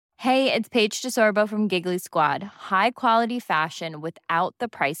Hey, it's Paige DeSorbo from Giggly Squad. High quality fashion without the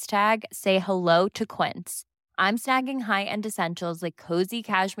price tag. Say hello to Quince. I'm snagging high-end essentials like cozy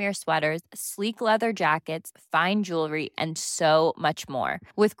cashmere sweaters, sleek leather jackets, fine jewelry, and so much more.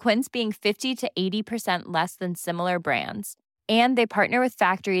 With Quince being 50 to 80% less than similar brands. And they partner with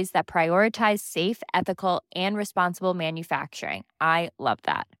factories that prioritize safe, ethical, and responsible manufacturing. I love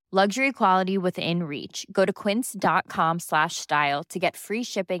that. Luxury quality within reach. Go to quince.com/style to get free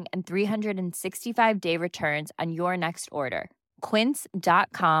shipping and 365-day returns on your next order.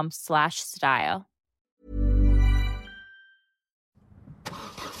 Quince.com/style.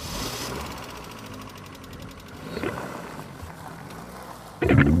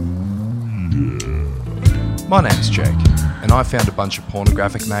 My name's Jake, and I found a bunch of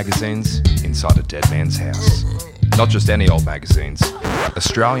pornographic magazines inside a dead man's house. Not just any old magazines,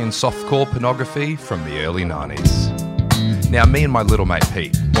 Australian softcore pornography from the early 90s. Now, me and my little mate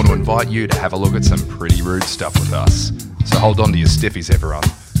Pete want to invite you to have a look at some pretty rude stuff with us. So hold on to your stiffies, everyone,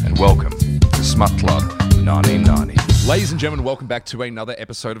 and welcome to Smut Club 1990. Ladies and gentlemen, welcome back to another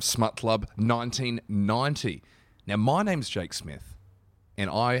episode of Smut Club 1990. Now, my name's Jake Smith, and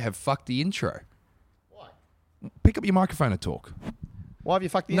I have fucked the intro. Pick up your microphone and talk. Why have you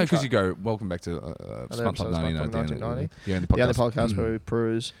fucked the intro? intro? No, because you go, welcome back to Smut Club 1990. The only podcast where we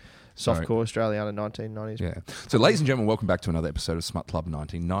peruse softcore Australiana 1990s. Yeah. So, ladies and gentlemen, welcome back to another episode of Smut Club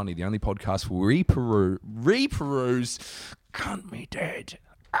 1990, the only podcast where we re-peruse Cunt Me Dead.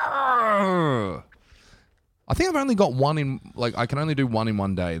 Arrgh. I think I've only got one in, like, I can only do one in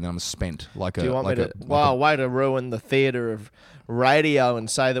one day, and then I'm spent. Like Do you want me to? Wow, way to ruin the theatre of radio and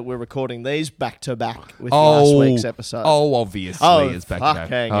say that we're recording these back to back with last week's episode. Oh, obviously, it's back to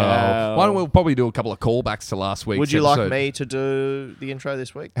back. Why don't we probably do a couple of callbacks to last week's Would you episode? like me to do the intro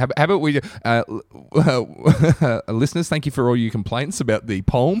this week? How about we, listeners, thank you for all your complaints about the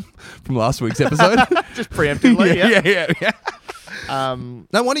poem from last week's episode. Just preemptively, yeah. Now,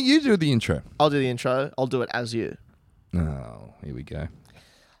 why don't you do the intro? I'll do the intro. I'll do it as you. Oh, here we go.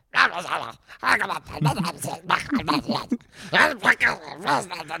 Hey, buddy,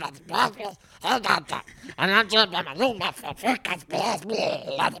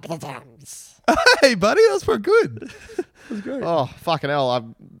 that was pretty good. That was great. Oh, fucking hell.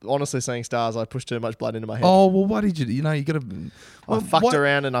 I'm honestly seeing stars. I pushed too much blood into my head. Oh, well, why did you, you got to... I fucked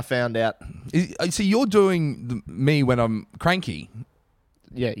around and I found out. So you're doing me when I'm cranky.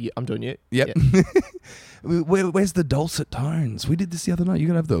 Yeah, I'm doing you. Yep. Yeah. Where's the dulcet tones? We did this the other night. You're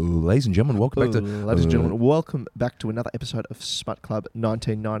going to have the ladies and gentlemen, welcome back to... Ladies and gentlemen, welcome back to another episode of Smut Club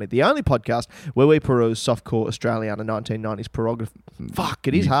 1990, the only podcast where we peruse softcore Australiana 1990s pornography. Fuck,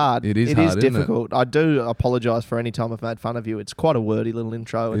 it is hard. It is hard, It is difficult. I do apologise for any time I've made fun of you. It's quite a wordy little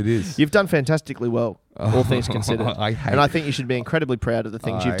intro. It is. You've done fantastically well, all things considered. And I think you should be incredibly proud of the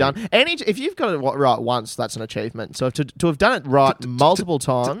things you've done. And if you've got it right once, that's an achievement. So to have done it right multiple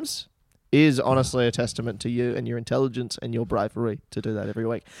times... is honestly a testament to you and your intelligence and your bravery to do that every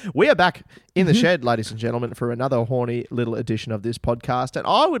week. We are back in the shed, ladies and gentlemen, for another horny little edition of this podcast. And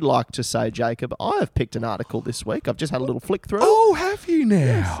I would like to say, Jacob, I have picked an article this week. I've just had a little flick through. Oh, have you now?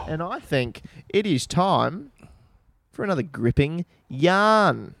 Yes, and I think it is time for another gripping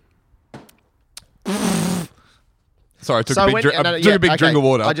yarn. Sorry, I took a big drink of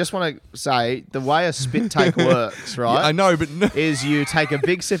water. I just want to say, the way a spit take works, right? Yeah, I know, but... is you take a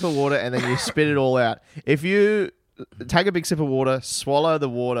big sip of water and then you spit it all out. If you take a big sip of water, swallow the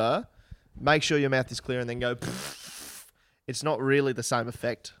water, make sure your mouth is clear and then go... It's not really the same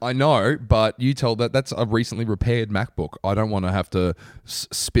effect. I know, but you told that's a recently repaired MacBook. I don't want to have to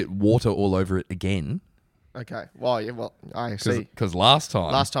spit water all over it again. Okay. Well, I see. Because last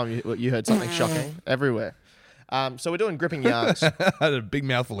time you heard something shocking everywhere. So we're doing gripping yarns. I had a big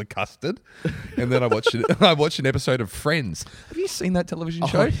mouthful of custard, and then I watched an episode of Friends. Have you seen that television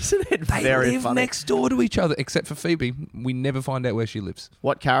show? Isn't it They very live funny? next door to each other, except for Phoebe. We never find out where she lives.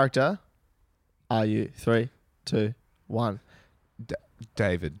 What character are you? 3, 2, 1.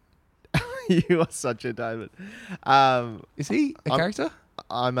 David. You are such a David. Is he a character?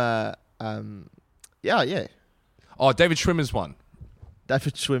 I'm a... yeah. Oh, David Schwimmer's one.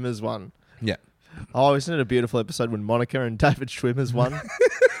 David Schwimmer's one. Yeah. Oh, isn't it a beautiful episode when Monica and David Schwimmer's one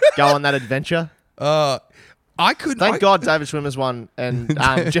go on that adventure? Thank God David Schwimmer's one and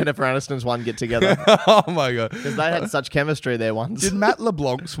Jennifer Aniston's one get together. Oh my God. Because they had such chemistry there once. Did Matt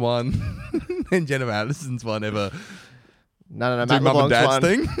LeBlanc's one and Jennifer Aniston's one ever... No. Do Matt Mum and LeBlanc's Dad's one.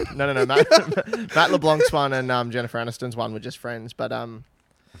 thing? No. Matt LeBlanc's one and Jennifer Aniston's one were just friends. But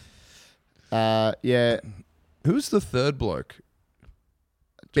yeah. Who's the third bloke?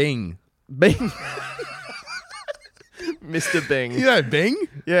 Bing. Mr. Bing. You know Bing?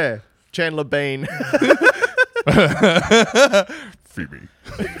 Yeah. Chandler Bean. Phoebe.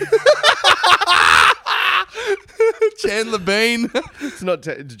 Chandler Bean. It's not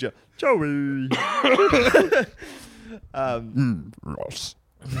Joey. Ross.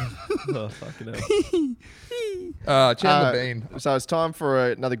 Oh, fucking hell. Chandler Bean. So it's time for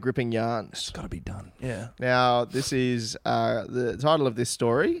another gripping yarn. It's got to be done. Yeah. Now, this is the title of this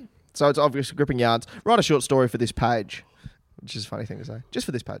story. So it's obviously gripping yarns. Write a short story for this page, which is a funny thing to say. Just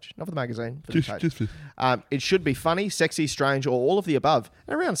for this page, not for the magazine. For this page. It should be funny, sexy, strange, or all of the above,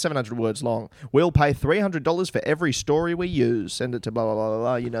 and around 700 words long. We'll pay $300 for every story we use. Send it to blah blah blah blah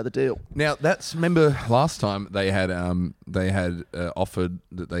blah. You know the deal. Now remember last time they had offered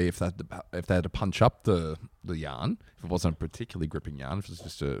that if they had to punch up the yarn, if it wasn't a particularly gripping yarn, if it was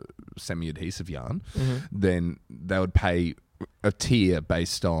just a semi-adhesive yarn, then they would pay a tier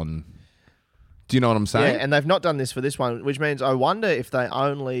based on. Do you know what I'm saying? Yeah, and they've not done this for this one, which means I wonder if they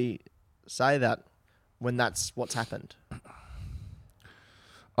only say that when that's what's happened.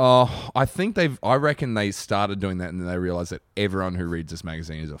 I reckon they started doing that and then they realized that everyone who reads this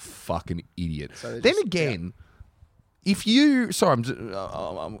magazine is a fucking idiot. So then again, if you... Sorry, I'm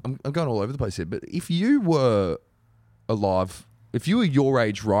going all over the place here, but if you were alive, if you were your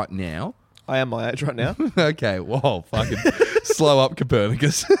age right now... I am my age right now. Okay, whoa, fucking slow up,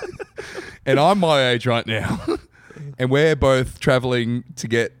 Copernicus. And I'm my age right now. And we're both traveling to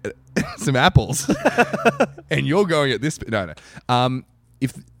get some apples. And you're going at this... No.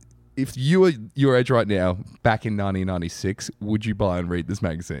 If you were your age right now, back in 1996, would you buy and read this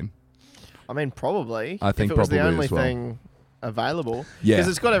magazine? I mean, probably. I think if it was probably the only as well. thing available. Yeah. Because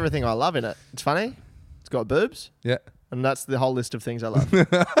it's got everything I love in it. It's funny. It's got boobs. Yeah. And that's the whole list of things I love.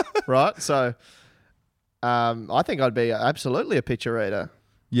 Right? So, I think I'd be absolutely a picture reader.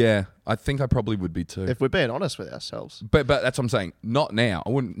 Yeah, I think I probably would be too. If we're being honest with ourselves. But that's what I'm saying. Not now. I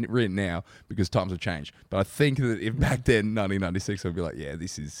wouldn't read it now because times have changed. But I think that if back then, 1996, I'd be like, yeah,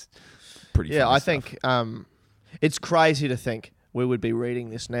 this is pretty Yeah, funny I stuff. think it's crazy to think we would be reading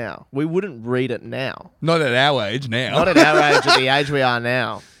this now. We wouldn't read it now. Not at our age now. Not at our age, at the age we are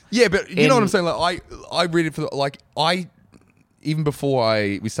now. Yeah, but you know what I'm saying? Like, I read it for even before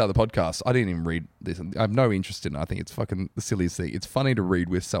we started the podcast, I didn't even read this. I have no interest in it. I think it's fucking the silliest thing. It's funny to read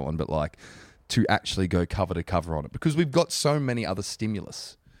with someone, but like to actually go cover to cover on it because we've got so many other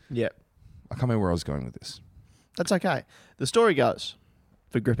stimulus. Yeah. I can't remember where I was going with this. That's okay. The story goes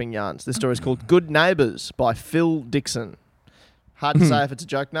for Gripping Yarns. This story is called Good Neighbours by Phil Dixon. Hard to say if it's a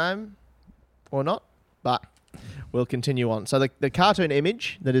joke name or not, but we'll continue on. So the cartoon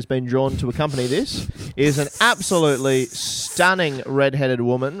image that has been drawn to accompany this is an absolutely stunning red-headed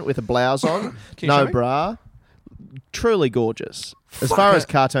woman with a blouse on, no bra, truly gorgeous. As far as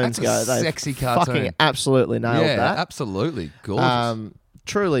cartoons go, they sexy cartoon. Fucking absolutely nailed that. Absolutely gorgeous.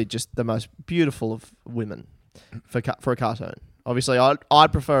 Truly just the most beautiful of women for a cartoon. Obviously,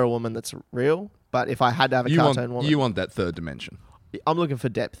 I'd prefer a woman that's real, but if I had to have a cartoon woman... You want that third dimension. I'm looking for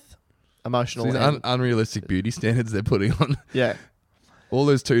depth. Emotional. So these unrealistic beauty standards they're putting on. Yeah. All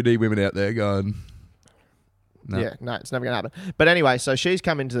those 2D women out there going... No. Yeah, no, it's never going to happen. But anyway, so she's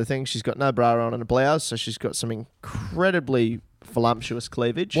come into the thing. She's got no bra on and a blouse, so she's got some incredibly voluptuous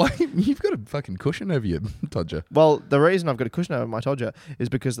cleavage. Why? You've got a fucking cushion over your todger. Well, the reason I've got a cushion over my todger is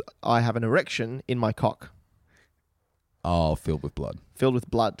because I have an erection in my cock. Oh, filled with blood. Filled with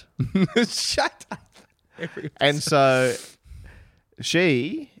blood. Shut up. And so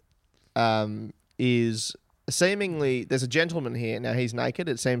she is seemingly... There's a gentleman here. Now, he's naked.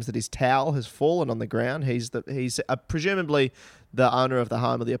 It seems that his towel has fallen on the ground. He's presumably the owner of the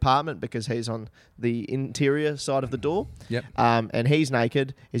home or the apartment because he's on the interior side of the door. Yep. And he's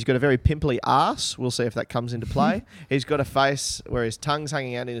naked. He's got a very pimply arse. We'll see if that comes into play. He's got a face where his tongue's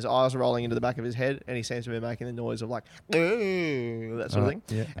hanging out and his eyes are rolling into the back of his head, and he seems to be making the noise of like, "Ooh," that sort of thing.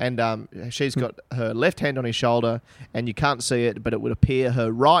 Yeah. And she's got her left hand on his shoulder, and you can't see it, but it would appear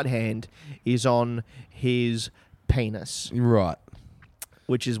her right hand is on his penis. Right.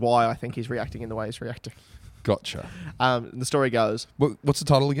 Which is why I think he's reacting in the way he's reacting. Gotcha. The story goes... What's the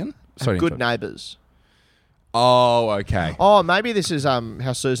title again? Sorry. Good Neighbours. Oh, okay. Oh, maybe this is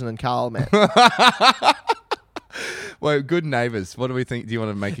how Susan and Carl met. Well, Good Neighbours. What do we think? Do you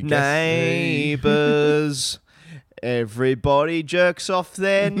want to make a guess? Neighbours. Everybody jerks off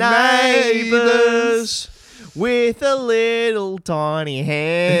their neighbours with a little tiny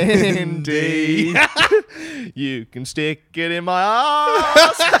handy. You can stick it in my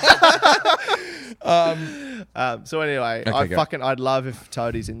ass. So anyway, Okay, I'd love if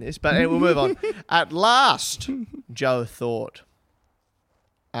Toadie's in this, but anyway, we'll move on. At last, Joe thought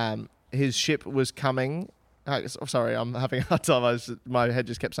his ship was coming Sorry, I'm having a hard time. My head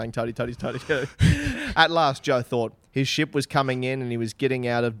just kept saying toady. At last, Joe thought his ship was coming in and he was getting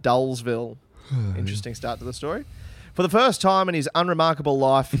out of Dullsville. Interesting start to the story. For the first time in his unremarkable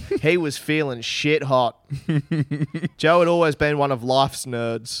life, he was feeling shit hot. Joe had always been one of life's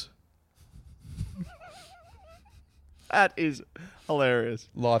nerds. That is hilarious.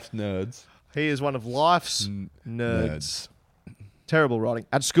 Life's nerds. He is one of life's nerds. Terrible writing.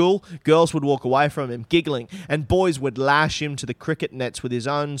 At school, girls would walk away from him, giggling, and boys would lash him to the cricket nets with his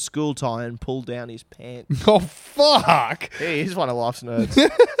own school tie and pull down his pants. Oh, fuck. He's one of life's nerds.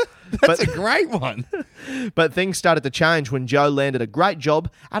 That's a great one. But things started to change when Joe landed a great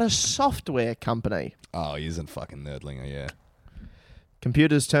job at a software company. Oh, he isn't fucking nerdlinger, yeah.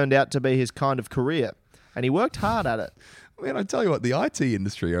 Computers turned out to be his kind of career, and he worked hard at it. Man, I tell you what, the IT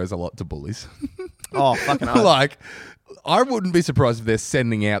industry owes a lot to bullies. Oh, fucking hell. Like, I wouldn't be surprised if they're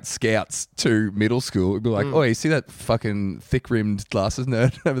sending out scouts to middle school. It'd be like, oh, you see that fucking thick-rimmed glasses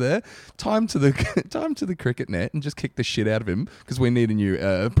nerd over there? Time to the cricket net and just kick the shit out of him because we need a new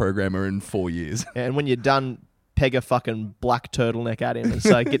programmer in 4 years. And when you're done, peg a fucking black turtleneck at him and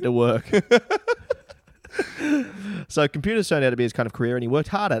say, get to work. So computers turned out to be his kind of career, and he worked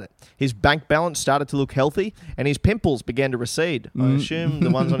hard at it. His bank balance started to look healthy, and his pimples began to recede. I assume the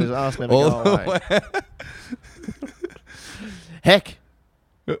ones on his ass never go away. Heck,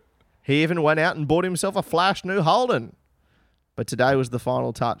 he even went out and bought himself a flash new Holden. But today was the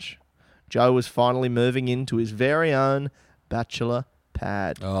final touch. Joe was finally moving into his very own bachelor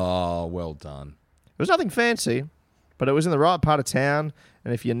pad. Oh, well done. It was nothing fancy, but it was in the right part of town,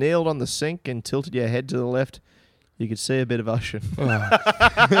 and if you kneeled on the sink and tilted your head to the left, you could see a bit of ocean.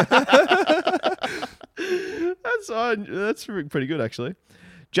 That's pretty good, actually.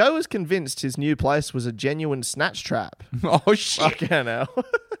 Joe was convinced his new place was a genuine snatch trap. Oh, shit. Fucking hell.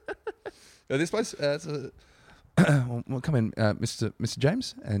 This place, well, come in, Mr.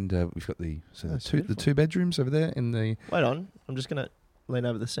 James, and we've got the two bedrooms over there in the... Wait on. I'm just going to lean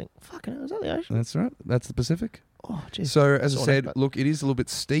over the sink. Fucking hell, is that the ocean? That's right. That's the Pacific. Oh, jeez. So, as I said, look, it is a little bit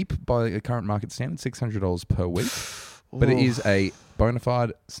steep by a current market standard, $600 per week, but it is a bona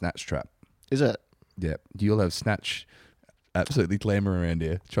fide snatch trap. Is it? Yeah. You'll have snatch absolutely glamour around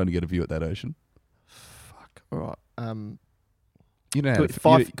here trying to get a view at that ocean. Fuck. All right. You know,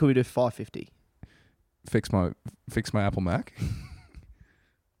 could we do 550? Fix my Apple Mac,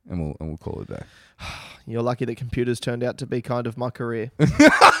 and we'll call it a day. You're lucky that computers turned out to be kind of my career.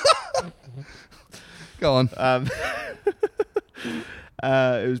 Go on.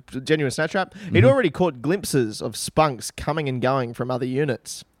 It was a genuine snatch trap. He'd already caught glimpses of spunks coming and going from other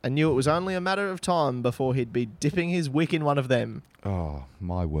units, and knew it was only a matter of time before he'd be dipping his wick in one of them. Oh,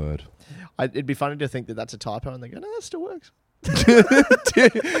 my word. It'd be funny to think that that's a typo, and they go, no, that still works.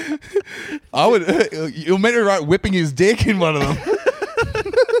 I would. You're meant to write whipping his dick in one of them.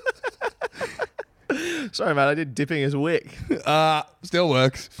 Sorry, mate, I did dipping his wick. Still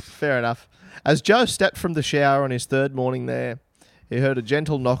works. Fair enough. As Joe stepped from the shower on his third morning there, he heard a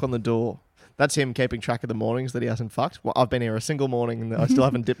gentle knock on the door. That's him keeping track of the mornings that he hasn't fucked. Well, I've been here a single morning and I still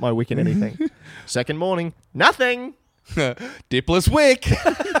haven't dipped my wick in anything. Second morning, nothing. Dipless wick.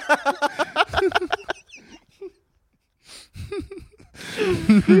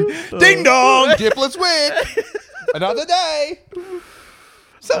 Ding dong, dipless wick. Another day.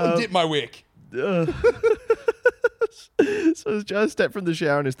 Someone dip my wick. So as Joe stepped from the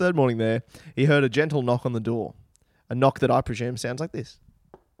shower on his third morning there, he heard a gentle knock on the door. A knock that I presume sounds like this.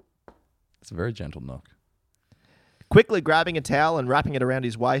 It's a very gentle knock. Quickly grabbing a towel and wrapping it around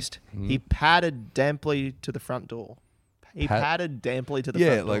his waist, he padded damply to the front door. Padded damply to the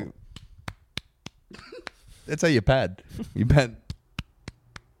front door. Yeah, like... That's how you pad. You pad...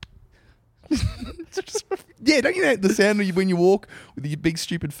 Yeah, don't you know the sound when you walk with your big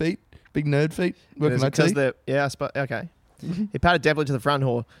stupid feet? Big nerd feet? Yeah, I suppose. Okay. He padded damply to the front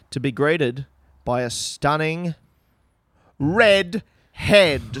door to be greeted by a stunning red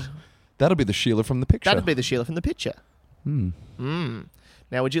head. That'll be the Sheila from the picture. That'd be the Sheila from the picture. Now,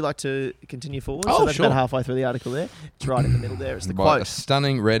 would you like to continue forward? Oh, so that's sure. about halfway through the article there. It's right in the middle there. It's the quote. A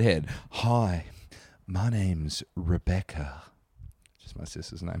stunning redhead. Hi, my name's Rebecca. Just my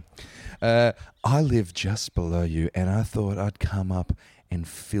sister's name. I live just below you, and I thought I'd come up and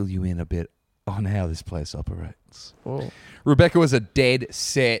fill you in a bit on how this place operates. Oh. Rebecca was a dead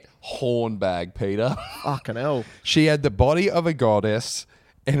set hornbag, Peter. Fucking hell. She had the body of a goddess,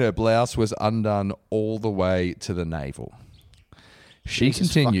 and her blouse was undone all the way to the navel. She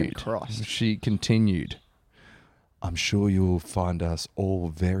continued. I'm sure you'll find us all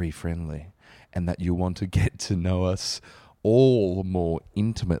very friendly, and that you want to get to know us all more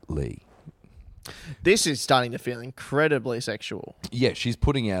intimately. This is starting to feel incredibly sexual. Yeah, she's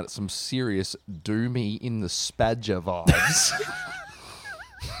putting out some serious doomy in the spadger vibes.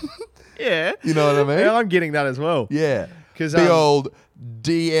 Yeah. You know what I mean? Yeah, I'm getting that as well. Yeah. 'Cause, the old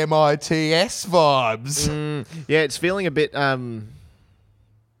DMITS vibes. Yeah, it's feeling a bit because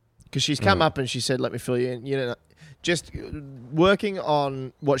she's come up and she said, "Let me fill you in." You know, just working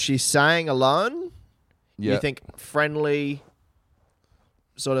on what she's saying alone. Yeah. You think friendly,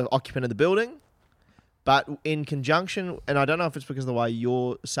 sort of occupant of the building, but in conjunction, and I don't know if it's because of the way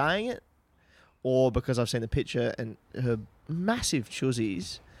you're saying it, or because I've seen the picture and her massive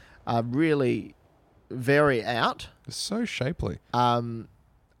chuzies are really very out. It's so shapely. I'm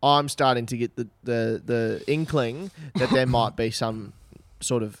starting to get the inkling that there might be some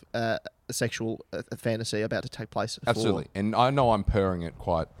sort of sexual fantasy about to take place. Absolutely. And I know I'm purring it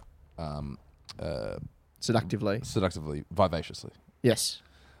quite Seductively. vivaciously. Yes.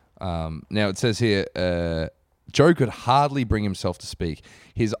 Now it says here, Joe could hardly bring himself to speak.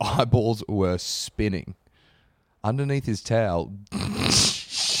 His eyeballs were spinning. Underneath his towel...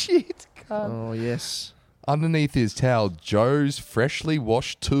 Shit, cunt. Oh, yes. Underneath his towel, Joe's freshly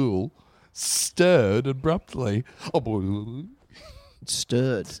washed tool stirred abruptly. Oh, boy.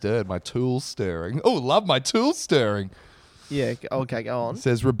 Stirred. Stirred. My tool stirring. Oh, love my tool stirring. Yeah, okay, go on.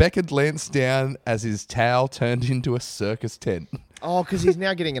 Says Rebecca glanced down as his towel turned into a circus tent. Oh, because he's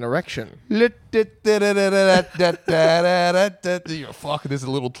now getting an erection. Fuck, there's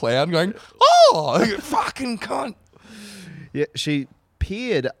a little clown going, oh, you fucking cunt. Yeah, she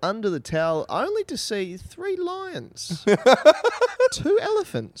peered under the towel only to see 3 lions, 2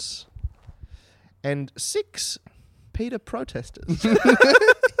 elephants, and 6 PETA protesters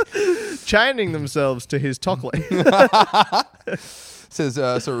chaining themselves to his tockling. Says,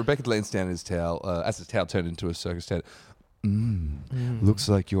 so Rebecca glanced down his towel as his towel turned into a circus tent. Looks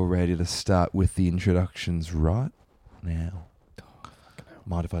like you're ready to start with the introductions right now.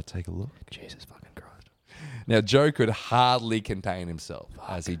 Mind if I take a look? Jesus fucking Christ. Now, Joe could hardly contain himself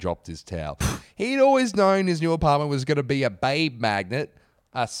as he dropped his towel. He'd always known his new apartment was going to be a babe magnet,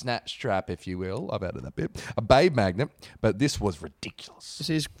 a snatch trap, if you will. I've added that bit. A babe magnet, but this was ridiculous. This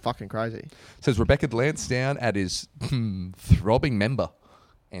is fucking crazy. Says Rebecca glanced down at his throbbing member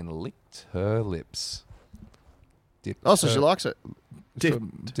and licked her lips. Also, she likes it.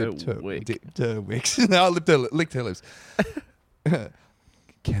 Dipped her wicks. No, licked her lips.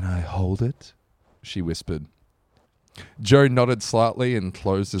 Can I hold it? She whispered. Joe nodded slightly and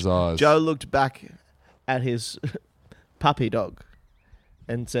closed his eyes. Joe looked back at his puppy dog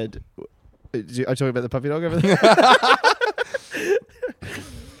and said, are you talking about the puppy dog over there?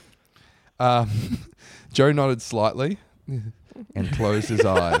 Joe nodded slightly and closed his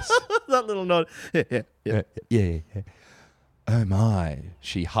eyes. That little nod. Yeah. Oh my,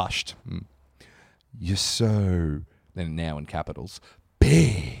 she hushed. You're so, then now in capitals,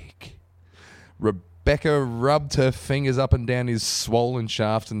 big. Rebecca rubbed her fingers up and down his swollen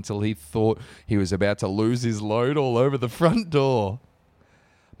shaft until he thought he was about to lose his load all over the front door.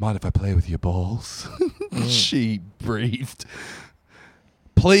 Mind if I play with your balls? She breathed.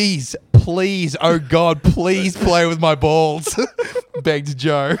 Please, oh God, please play with my balls, begged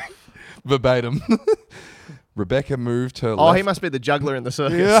Joe, verbatim. Rebecca moved her left. Oh, he must be the juggler in the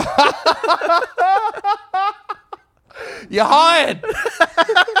circus. Yeah. You're hired.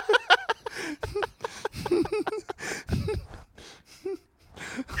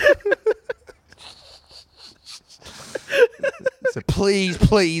 So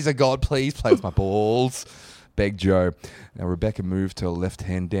please, oh God, please play with my balls, begged Joe. Now Rebecca moved her left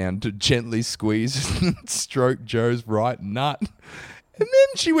hand down to gently squeeze and stroke Joe's right nut. And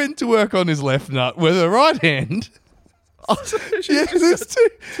then she went to work on his left nut with her right hand. Oh, so Yeah, there's two.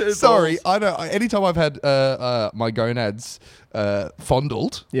 Sorry, balls. I know. Anytime I've had my gonads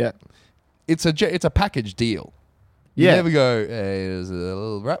fondled, Yeah. it's a package deal. You Yeah. never go, hey, there's a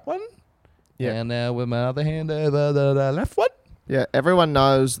little right one. Yeah. And now with my other hand, the left one. Yeah. Everyone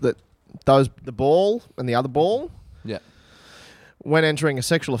knows that the ball and the other ball, Yeah. when entering a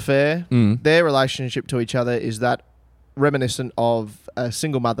sexual affair, their relationship to each other is that reminiscent of a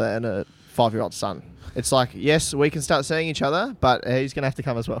single mother and a 5-year-old son. It's like, yes, we can start seeing each other, but he's going to have to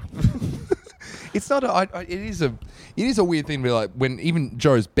come as well. It's not. It is a weird thing to be like when even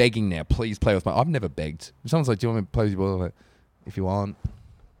Joe's begging now. Please play with my. I've never begged. If someone's like, "Do you want me to play with your ball?" I'm like, if you want,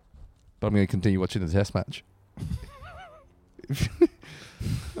 but I'm going to continue watching the test match.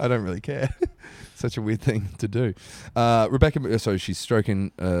 I don't really care. Such a weird thing to do. Rebecca. So she's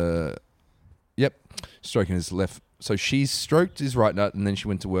stroking. Stroking his left. So she stroked his right nut, and then she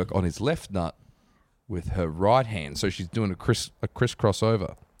went to work on his left nut with her right hand. So she's doing a crisscross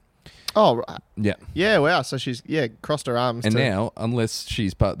over. Oh, right. Yeah. Yeah, wow. So she's, crossed her arms. And now, unless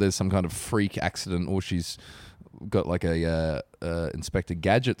there's some kind of freak accident or she's got like a Inspector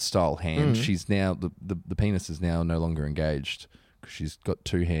Gadget style hand, she's now, the penis is now no longer engaged because she's got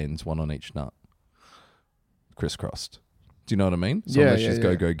 2 hands, one on each nut, crisscrossed. Do you know what I mean? So unless she's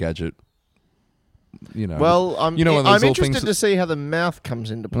Go Gadget, you know. Well, I'm interested to see how the mouth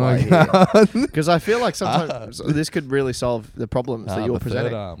comes into play here. Because I feel like sometimes this could really solve the problems that you're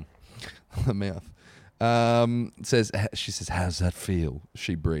presenting. Third arm. The mouth. She says, how's that feel?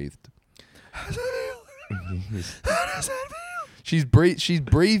 She breathed. How does that feel? She's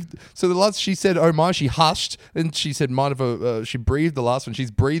breathed. So the last she said, oh my, she hushed, and she said, she breathed the last one.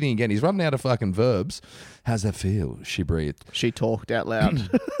 She's breathing again. He's running out of fucking verbs. How's that feel? She breathed. She talked out loud.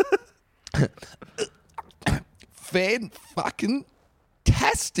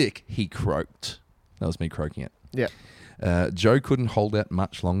 Fan-fucking-tastic, he croaked. That was me croaking it. Yeah. Joe couldn't hold out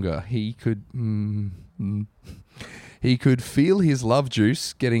much longer. He could feel his love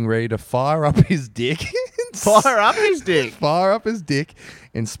juice getting ready to fire up his dick. Fire up his dick? Fire up his dick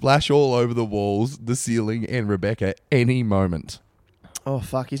and splash all over the walls, the ceiling, and Rebecca any moment. Oh,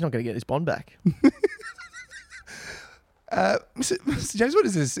 fuck. He's not going to get his bond back. Mr. James, what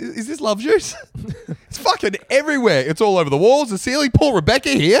is this? Is this love juice? It's fucking everywhere. It's all over the walls, the ceiling. Poor Rebecca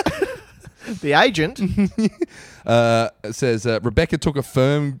here. The agent says Rebecca took a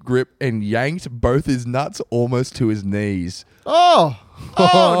firm grip and yanked both his nuts almost to his knees. Oh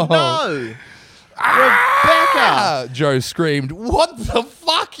no. Rebecca! Joe screamed, what the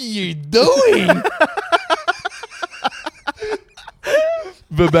fuck are you doing?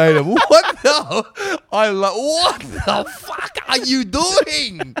 Verbatim. What the fuck are you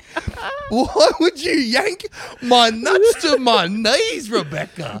doing? Why would you yank my nuts to my knees,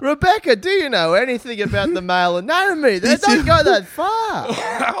 Rebecca? Rebecca, do you know anything about the male anatomy? They don't go that far.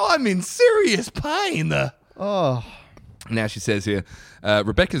 I'm in serious pain. Oh. Now she says here,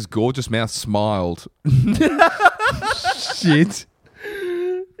 Rebecca's gorgeous mouth smiled. Shit.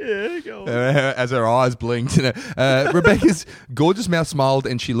 Yeah, go on. As her eyes blinked. Rebecca's gorgeous mouth smiled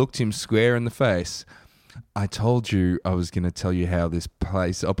and she looked him square in the face. I told you I was going to tell you how this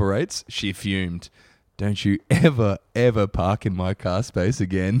place operates. She fumed. Don't you ever park in my car space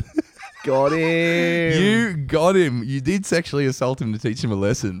again. Got him. You got him. You did sexually assault him to teach him a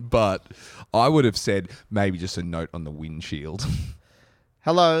lesson, but I would have said maybe just a note on the windshield.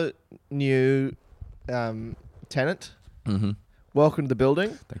 Hello, new tenant. Mm-hmm. Welcome to the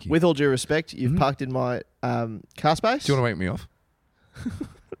building. Thank you. With all due respect, you've parked in my car space. Do you want to wake me off?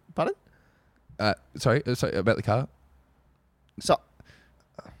 Pardon? Sorry, about the car? So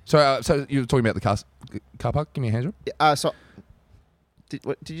you were talking about the car park? Give me a hand job.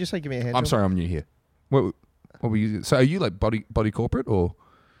 Did you say give me a hand I'm job? sorry, I'm new here. What were you? So are you like body corporate or?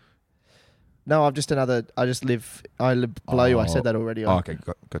 No, I live below you. I said that already. Okay,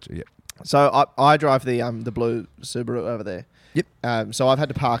 gotcha. Yeah. So I drive the blue Subaru over there. Yep. So I've had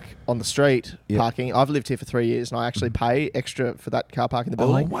to park on the street parking. I've lived here for 3 years, and I actually pay extra for that car park in the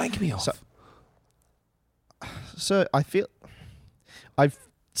building. Oh, wank me off. So I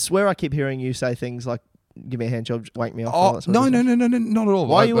swear I keep hearing you say things like, "Give me a hand job, wank me off." Oh, no, not at all.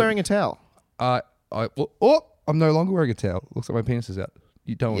 Why are you wearing a towel? I'm no longer wearing a towel. Looks like my penis is out.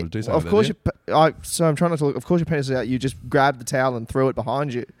 You don't want to do something. Of course, so I'm trying not to look. Of course, your penis is out. You just grabbed the towel and threw it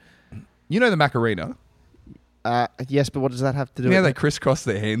behind you. You know the Macarena? Yes, but what does that have to do? You know with they crisscross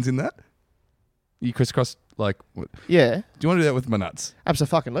their hands in that. You crisscross like. What? Yeah. Do you want to do that with my nuts?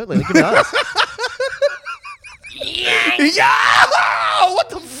 Absolutely. Give me those. Yeah! What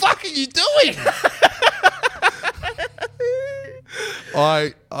the fuck are you doing?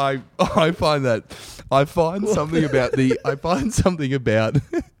 I find something about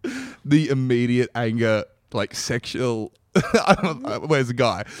the immediate anger, like sexual. Where's the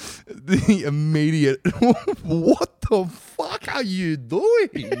guy? The immediate. What the fuck are you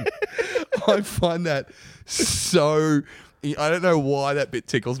doing? I find that so. I don't know why that bit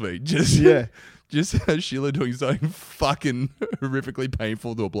tickles me. Just Sheila doing something fucking horrifically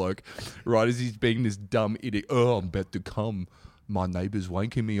painful to a bloke, right as he's being this dumb idiot. Oh, I'm about to come. My neighbour's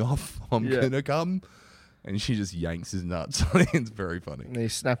wanking me off. I'm gonna come. And she just yanks his nuts. It's very funny. And he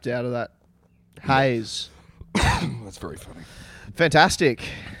snapped out of that haze. That's very funny. Fantastic.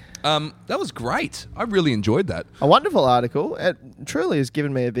 That was great. I really enjoyed that. A wonderful article. It truly has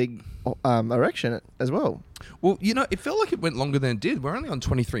given me a big erection as well. Well, it felt like it went longer than it did. We're only on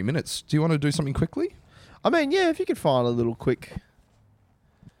 23 minutes. Do you want to do something quickly? I mean, yeah, if you could find a quick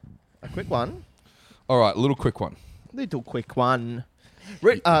one. All right, a little quick one. Listeners,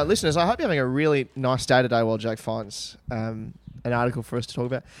 I hope you're having a really nice day today while Jake finds an article for us to talk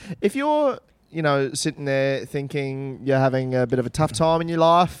about. If you're, sitting there thinking you're having a bit of a tough time in your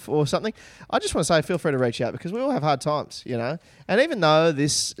life or something, I just want to say feel free to reach out because we all have hard times, And even though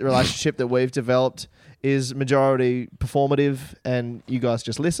this relationship that we've developed is majority performative and you guys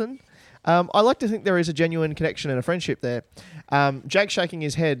just listen, I like to think there is a genuine connection and a friendship there. Jake's shaking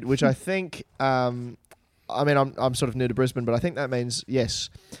his head, which I think, I'm sort of new to Brisbane, but I think that means yes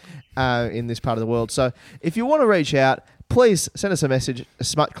in this part of the world. So if you want to reach out, please send us a message,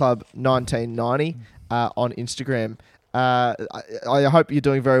 smutclub1990 on Instagram. I hope you're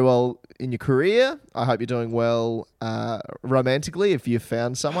doing very well in your career. I hope you're doing well romantically if you've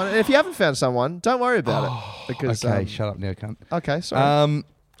found someone. And if you haven't found someone, don't worry about it. Because, okay, shut up now, cunt. Okay, sorry.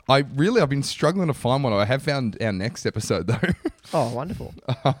 I've been struggling to find one. I have found our next episode, though. Oh, wonderful.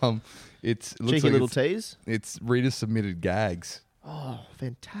 It looks Cheeky like little tease. It's reader-submitted gags. Oh,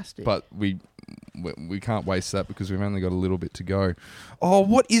 fantastic. But we can't waste that because we've only got a little bit to go. Oh,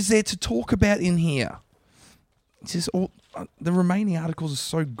 what is there to talk about in here? It's just all the remaining articles are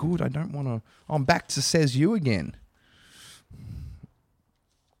so good. I don't want to. I'm back to Says You again.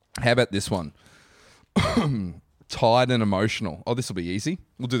 How about this one? Tired and emotional. Oh, this will be easy.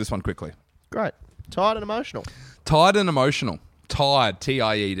 We'll do this one quickly. Great. Tired and emotional. Tired and emotional. Tired.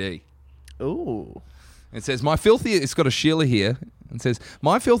 Tied. Ooh. It says, it's got a Sheila here. It says,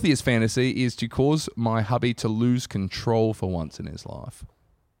 my filthiest fantasy is to cause my hubby to lose control for once in his life.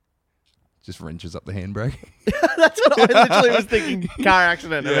 Just wrenches up the handbrake. That's what I literally was thinking. Car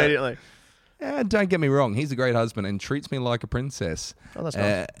accident immediately. Don't get me wrong. He's a great husband and treats me like a princess. Oh, that's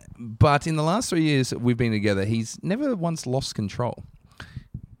nice. But in the last 3 years we've been together, he's never once lost control.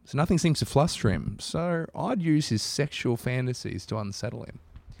 So nothing seems to fluster him. So I'd use his sexual fantasies to unsettle him.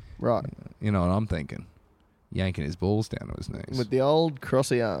 Right. You know what I'm thinking? Yanking his balls down to his knees. With the old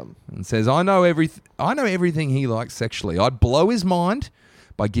crossy arm. And says, I know everything he likes sexually. I'd blow his mind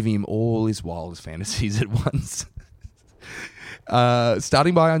by giving him all his wildest fantasies at once.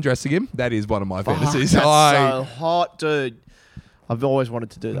 Starting by undressing him. That is one of my fantasies. That's so hot, dude. I've always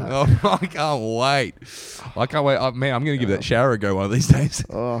wanted to do that. Oh, I can't wait. Man, I'm going to give that shower a go one of these days.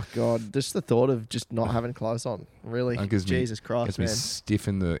 Oh, God. Just the thought of just not having clothes on. Really? Jesus Christ, gets man. me stiff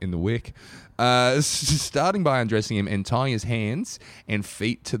in the wick. Starting by undressing him and tying his hands and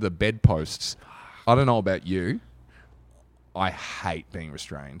feet to the bedposts. I don't know about you. I hate being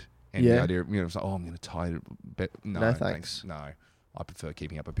restrained. And the idea, it's like, I'm going to tie it. No, thanks. No, I prefer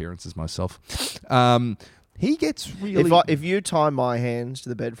keeping up appearances myself. He gets really. If you tie my hands to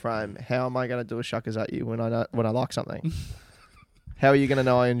the bed frame, how am I going to do a shuckers at you when I like something? How are you going to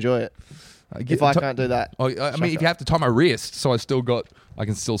know I enjoy it? If I can't do that. I mean, if you have to tie my wrist, so I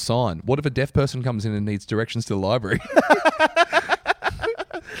can still sign. What if a deaf person comes in and needs directions to the library?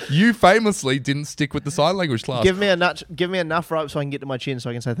 You famously didn't stick with the sign language class. Give me enough rope so I can get to my chin so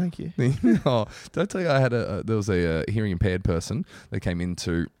I can say thank you. Oh, did I tell you there was a hearing impaired person that came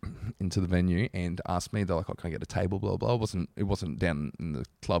into the venue and asked me, they're like, can I get a table, blah, blah. It wasn't down in the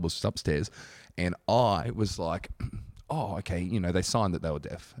club, it was just upstairs. And I was like, oh, okay, they signed that they were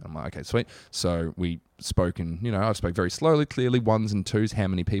deaf. And I'm like, okay, sweet. So we spoke I spoke very slowly, clearly, ones and twos, how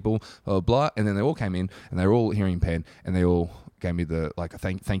many people, blah, blah, blah. And then they all came in and they were all hearing impaired and they all gave me the, like, a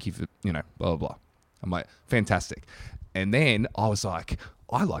thank you for, blah, blah, blah. I'm like, fantastic. And then I was like,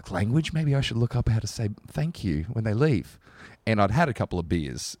 I like language. Maybe I should look up how to say thank you when they leave. And I'd had a couple of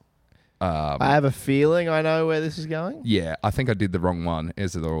beers. I have a feeling I know where this is going. Yeah, I think I did the wrong one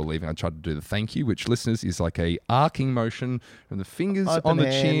as they're all leaving. I tried to do the thank you, which, listeners, is like a arcing motion from the fingers on the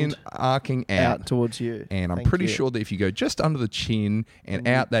chin, arcing out towards you. And I'm pretty sure that if you go just under the chin and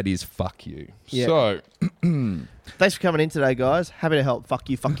out, that is fuck you. Yeah. So, thanks for coming in today, guys. Happy to help. Fuck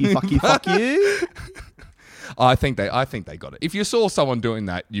you, fuck you, fuck you, fuck you. I think they got it. If you saw someone doing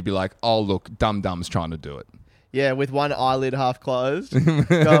that, you'd be like, oh, look, Dum's trying to do it. Yeah, with one eyelid half closed.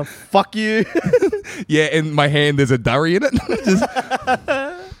 Go, fuck you. Yeah, and my hand, there's a durry in it.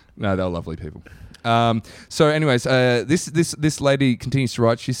 No, they're lovely people. So anyways, this lady continues to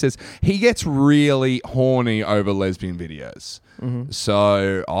write. She says, he gets really horny over lesbian videos. Mm-hmm.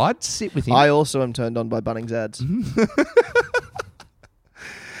 So I'd sit with him. I also am turned on by Bunnings ads.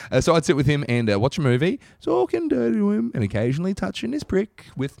 So I'd sit with him and watch a movie, talking dirty to him, and occasionally touching his prick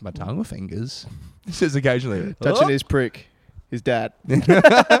with my tongue or fingers. He says occasionally. Touching his prick. His dad.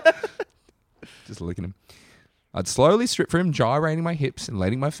 Just licking him. I'd slowly strip for him, gyrating my hips and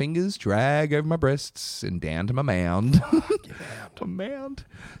letting my fingers drag over my breasts and down to my mound. My mound.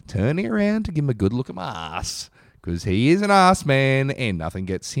 Turning around to give him a good look at my ass. because he is an ass man and nothing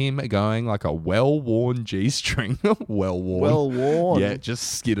gets him going like a well-worn G-string. Well-worn. Well-worn. Yeah,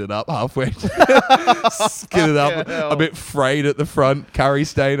 just skid it up halfway. Skid it up a bit frayed at the front, curry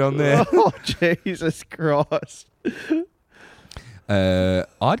stain on there. Oh, Jesus Christ.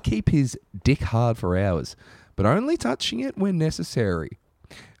 I'd keep his dick hard for hours, but only touching it when necessary.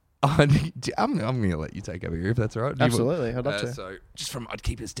 I'm going to let you take over here if that's all right. Absolutely, I'd love to. So, just from I'd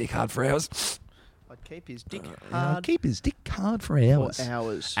keep his dick hard for hours. I'd keep his dick I'd keep his dick hard for hours. for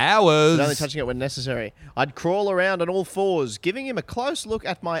hours. Hours. But only touching it when necessary. I'd crawl around on all fours, giving him a close look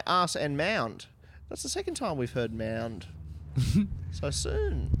at my ass and mound. That's the second time we've heard mound so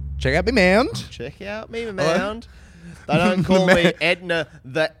soon. Check out my mound. Check out me mound. They don't call me Edna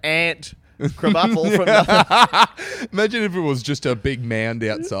the Ant Krabappel from nothing. Imagine if it was just a big mound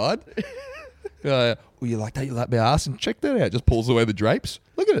outside. Well, you like that? You like my ass? And check that out. Just pulls away the drapes.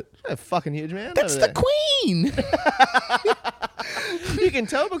 Look at it. A fucking huge mound. That's over the queen. You can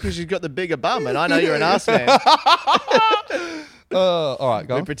tell because she's got the bigger bum, and I know you're an ass man. All right,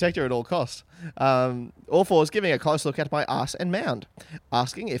 go We on. protect her at all costs. All fours, giving a close look at my ass and mound,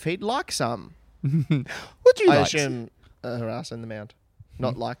 asking if he'd like some. Would you I like assume her ass and the mound,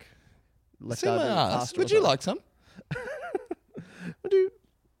 not like See my leftover ass. pasta or Would you something. like some? Would you?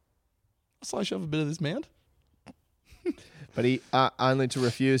 Slice off a bit of this mound. But he only to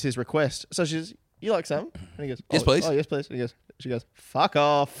refuse his request. So she's, you like some? And he goes, Yes, please. Oh, yes, please. And she goes, fuck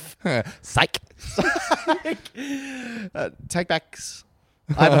off. Psych. Take backs.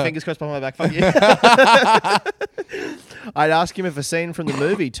 I have my fingers crossed behind my back. Fuck you. I'd ask him if a scene from the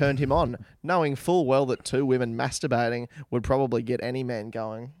movie turned him on, knowing full well that two women masturbating would probably get any man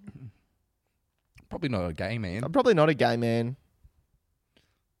going. Probably not a gay man. I'm probably not a gay man.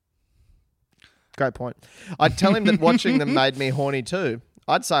 Great point. I'd tell him that watching them made me horny too.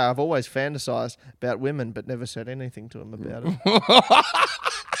 I'd say I've always fantasized about women but never said anything to him about it.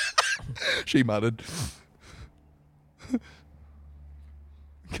 She muttered.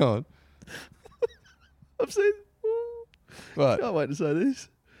 Come on. I've seen... What? Can't wait to say this.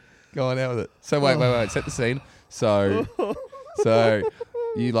 Go on out with it. So wait. Set the scene. So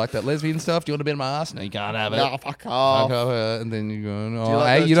you like that lesbian stuff? Do you want a bit of my ass? No, you can't have it. No, fuck off. Fuck off. And then you go, you oh, like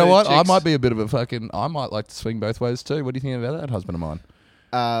hey, those you know two what? I chicks? might be a bit of a fucking... I might like to swing both ways too. What do you think about that, husband of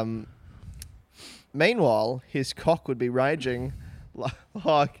mine? Meanwhile, his cock would be raging.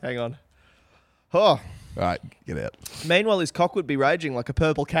 Oh, hang on. Oh. All right, get out. Meanwhile, his cock would be raging like a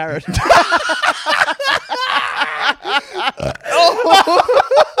purple carrot.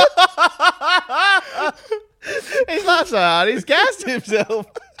 He's laughed so hard, he's gassed himself.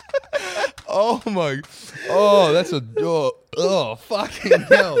 Oh my! Oh, that's a fucking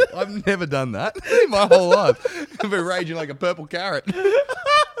hell! I've never done that in my whole life. I've been raging like a purple carrot.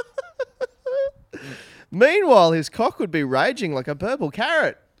 Meanwhile, his cock would be raging like a purple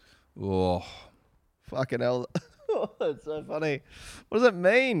carrot. Oh, Fucking hell. Oh, that's so funny. What does that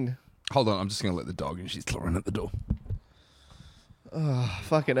mean? hold on! I'm just gonna let the dog in. She's clawing at the door. Oh,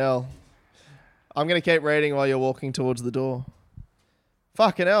 fucking hell. I'm going to keep reading while you're walking towards the door.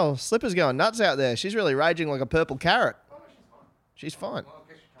 Fucking hell. Slipper's going nuts out there. She's really raging like a purple carrot. She's fine.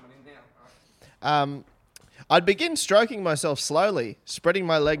 I'd begin stroking myself slowly, spreading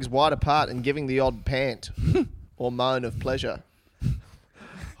my legs wide apart and giving the odd pant or moan of pleasure.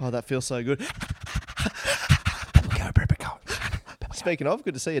 Oh, that feels so good. Speaking of,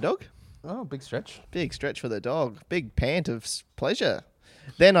 good to see you, dog. Oh, big stretch. Big stretch for the dog. Big pant of pleasure.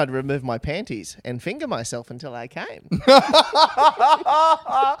 Then I'd remove my panties and finger myself until I came. Did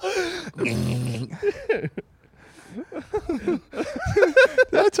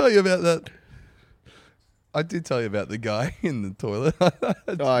I tell you about that? I did tell you about the guy in the toilet.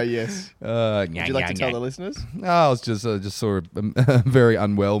 Oh, yes. Would you like to tell the listeners? No, I just saw a very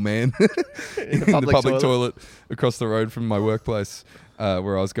unwell man in the public toilet across the road from my workplace,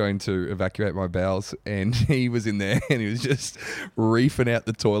 where I was going to evacuate my bowels, and he was in there and he was just reefing out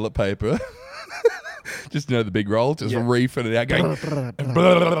the toilet paper. Just the big roll, just reefing it out, going,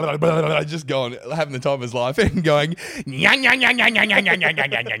 just going, having the time of his life, and going,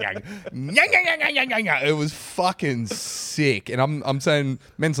 it was fucking sick. And I'm saying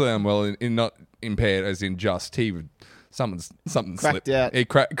mentally unwell, in not impaired, as in just something Cracked slipped. out. He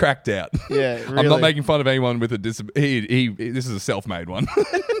cracked out. Yeah, I'm really. not making fun of anyone with a disability. This is a self-made one.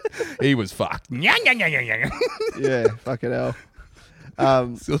 He was fucked. Yeah, fucking hell.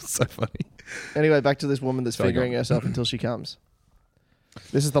 It was so funny. Anyway, back to this woman that's Sorry, fingering go on. herself until she comes.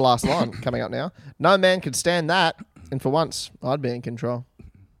 This is the last line coming up now. No man could stand that, and for once, I'd be in control.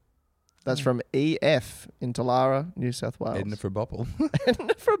 That's from EF in Talara, New South Wales. Edna for a bopple.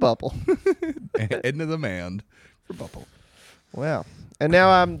 Edna for a bubble. Edna the mound. bubble. Wow. And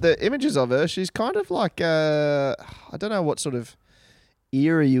now the images of her, she's kind of like, I don't know what sort of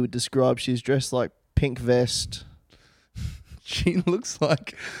era you would describe. She's dressed like pink vest. She looks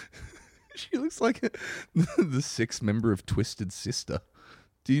like the sixth member of Twisted Sister.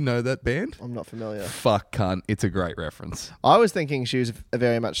 Do you know that band? I'm not familiar. Fuck, cunt. It's a great reference. I was thinking she was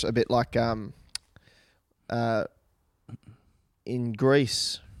very much a bit like in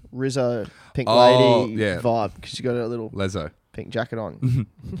Greece, Rizzo, Pink Lady vibe, because she got a little Lezzo. pink jacket on.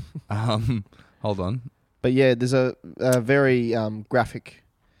 Hold on. But yeah, there's a very graphic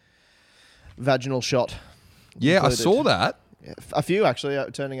vaginal shot. Yeah, included. I saw that. A few actually.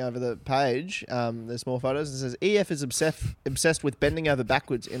 Turning over the page, there's more photos. It says EF is obsessed with bending over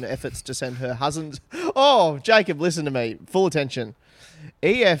backwards in efforts to send her husband. Oh, Jacob, listen to me. Full attention.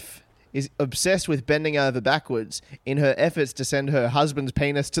 EF is obsessed with bending over backwards in her efforts to send her husband's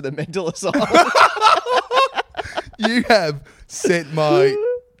penis to the mental asylum. You have set my.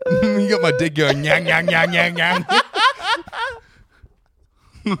 You got my dick going yang yang yang yang yang.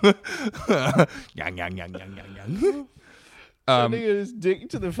 Yang yang yang yang yang yang. Sending his dick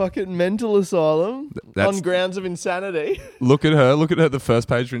to the fucking mental asylum on grounds of insanity. Look at her. Look at her. The first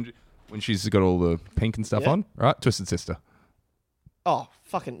page when she's got all the pink and stuff Yeah. on. Right, Twisted Sister. Oh,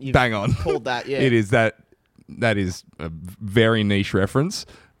 fucking! You've Bang on. Pulled that, yeah. It is that. That is a very niche reference,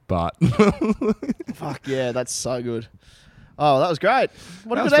 but Fuck yeah, that's so good. Oh, that was great.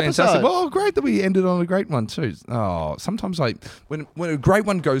 What a that good was episode. fantastic. Well, great that we ended on a great one too. Oh, sometimes when a great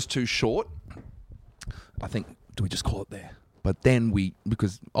one goes too short, I think, do we just call it there? But then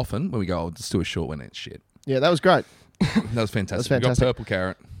because often when we go, let's do a short one, it's shit. Yeah, that was great. That was fantastic. We got fantastic. Purple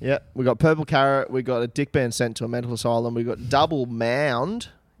Carrot. Yeah, we got Purple Carrot. We got a dick band sent to a mental asylum. We got double mound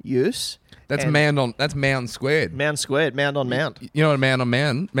use. That's and that's mound squared. mound squared, mound on mound. You know what a mound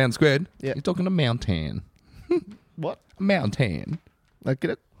on mound squared? Yeah. You're talking a mountain. What? Mountain. I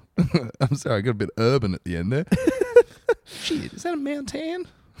get it. I'm sorry, I got a bit urban at the end there. Shit, is that a mountain?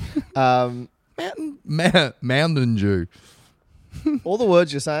 Mountain Dew. All the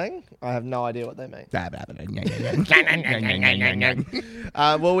words you're saying, I have no idea what they mean.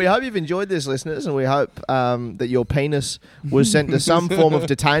 Well, we hope you've enjoyed this, listeners, and we hope that your penis was sent to some form of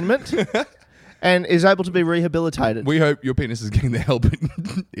detainment and is able to be rehabilitated. We hope your penis is getting the help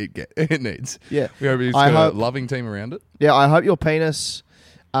it needs. Yeah. We hope it's got a loving team around it. Yeah, I hope your penis,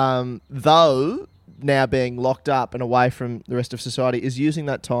 though now being locked up and away from the rest of society, is using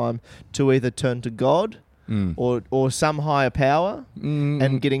that time to either turn to God or some higher power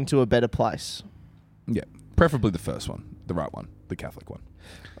and getting to a better place. Yeah, preferably the first one, the right one, the Catholic one.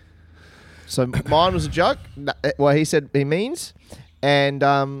 So mine was a joke. Well, he said he means. And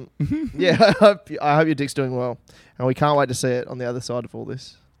yeah, I hope your dick's doing well. And we can't wait to see it on the other side of all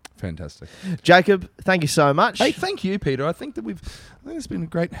this. Fantastic. Jacob, thank you so much. Hey, thank you, Peter. I think it's been a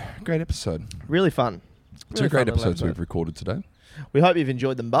great episode. Really fun. Two great episodes we've recorded today. We hope you've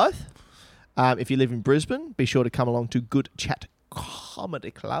enjoyed them both. If you live in Brisbane, be sure to come along to Good Chat Comedy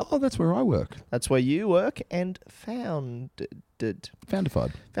Club. Oh, that's where I work. That's where you work and foundified.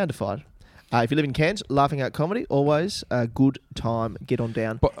 If you live in Cairns, Laughing Out Comedy, always a good time. Get on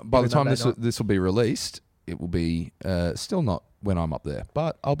down. But by the time this will be released, it will be still not when I'm up there,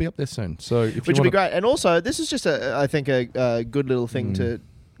 but I'll be up there soon. So which would be great. And also, this is just I think a good little thing to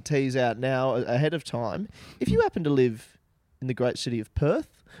tease out now ahead of time. If you happen to live in the great city of Perth,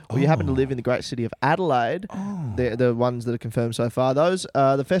 or you happen to live in the great city of Adelaide, the ones that are confirmed so far, those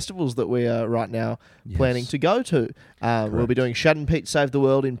are the festivals that we are right now planning to go to. We'll be doing Shad and Pete Save the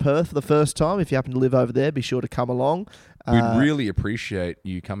World in Perth for the first time. If you happen to live over there, be sure to come along. We'd really appreciate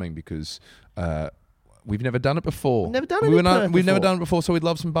you coming because we've never done it before. We've never done it in Perth We've never done it before, so we'd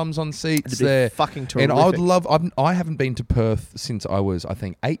love some bums on seats It'd be there. fucking terrific. And I would love... I haven't been to Perth since I was, I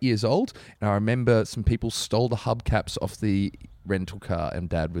think, 8 years old. And I remember some people stole the hubcaps off the rental car and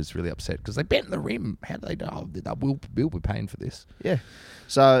Dad was really upset because they bent the rim. How do they know? We'll be paying for this. Yeah.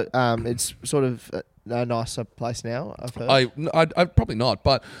 So it's sort of a nicer place now, I've heard. I probably not,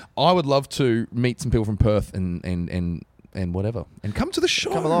 but I would love to meet some people from Perth and whatever. And come to the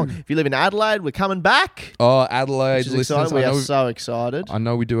show. Come along. If you live in Adelaide, we're coming back. Oh, Adelaide Which is listeners. exciting. We are so excited. I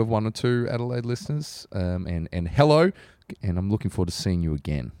know we do have one or two Adelaide listeners. And hello. And I'm looking forward to seeing you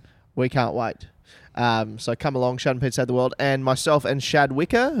again. We can't wait. So come along, Shad and Pete Save the World. And myself and Shad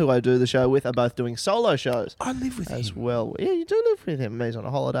Wicker, who I do the show with, are both doing solo shows. I live with as him. well. Yeah, you do live with him. He's on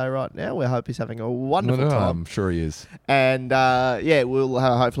a holiday right now. We hope he's having a wonderful time. I'm sure he is. And we'll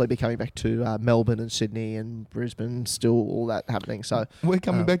hopefully be coming back to Melbourne and Sydney and Brisbane. Still all that happening. So We're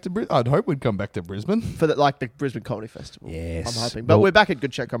coming back to Brisbane. I'd hope we'd come back to Brisbane. for the Brisbane Comedy Festival. Yes. I'm hoping. But we're back at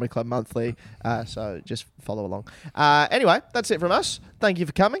Good Chat Comedy Club monthly. So just follow along. Anyway, that's it from us. Thank you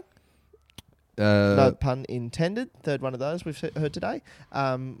for coming. No pun intended. Third one of those we've heard today.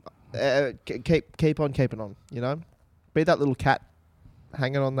 Keep on keeping on. You know, be that little cat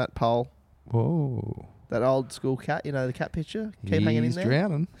hanging on that pole. Whoa. That old school cat. You know, the cat picture. Keep hanging in He's there.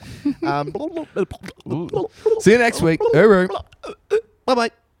 drowning. Bye See you next week. Hooroo. bye.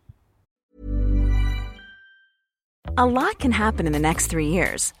 A lot can happen in the next 3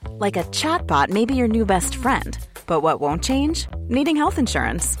 years. Like a chatbot may be your new best friend. But what won't change? Needing health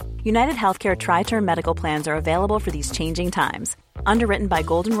insurance. United Healthcare Tri-Term Medical Plans are available for these changing times. Underwritten by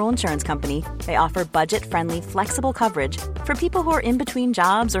Golden Rule Insurance Company, they offer budget-friendly, flexible coverage for people who are in between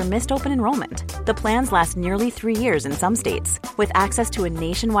jobs or missed open enrollment. The plans last nearly 3 years in some states, with access to a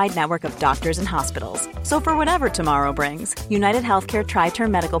nationwide network of doctors and hospitals. So for whatever tomorrow brings, United Healthcare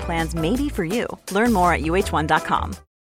Tri-Term Medical Plans may be for you. Learn more at uh1.com.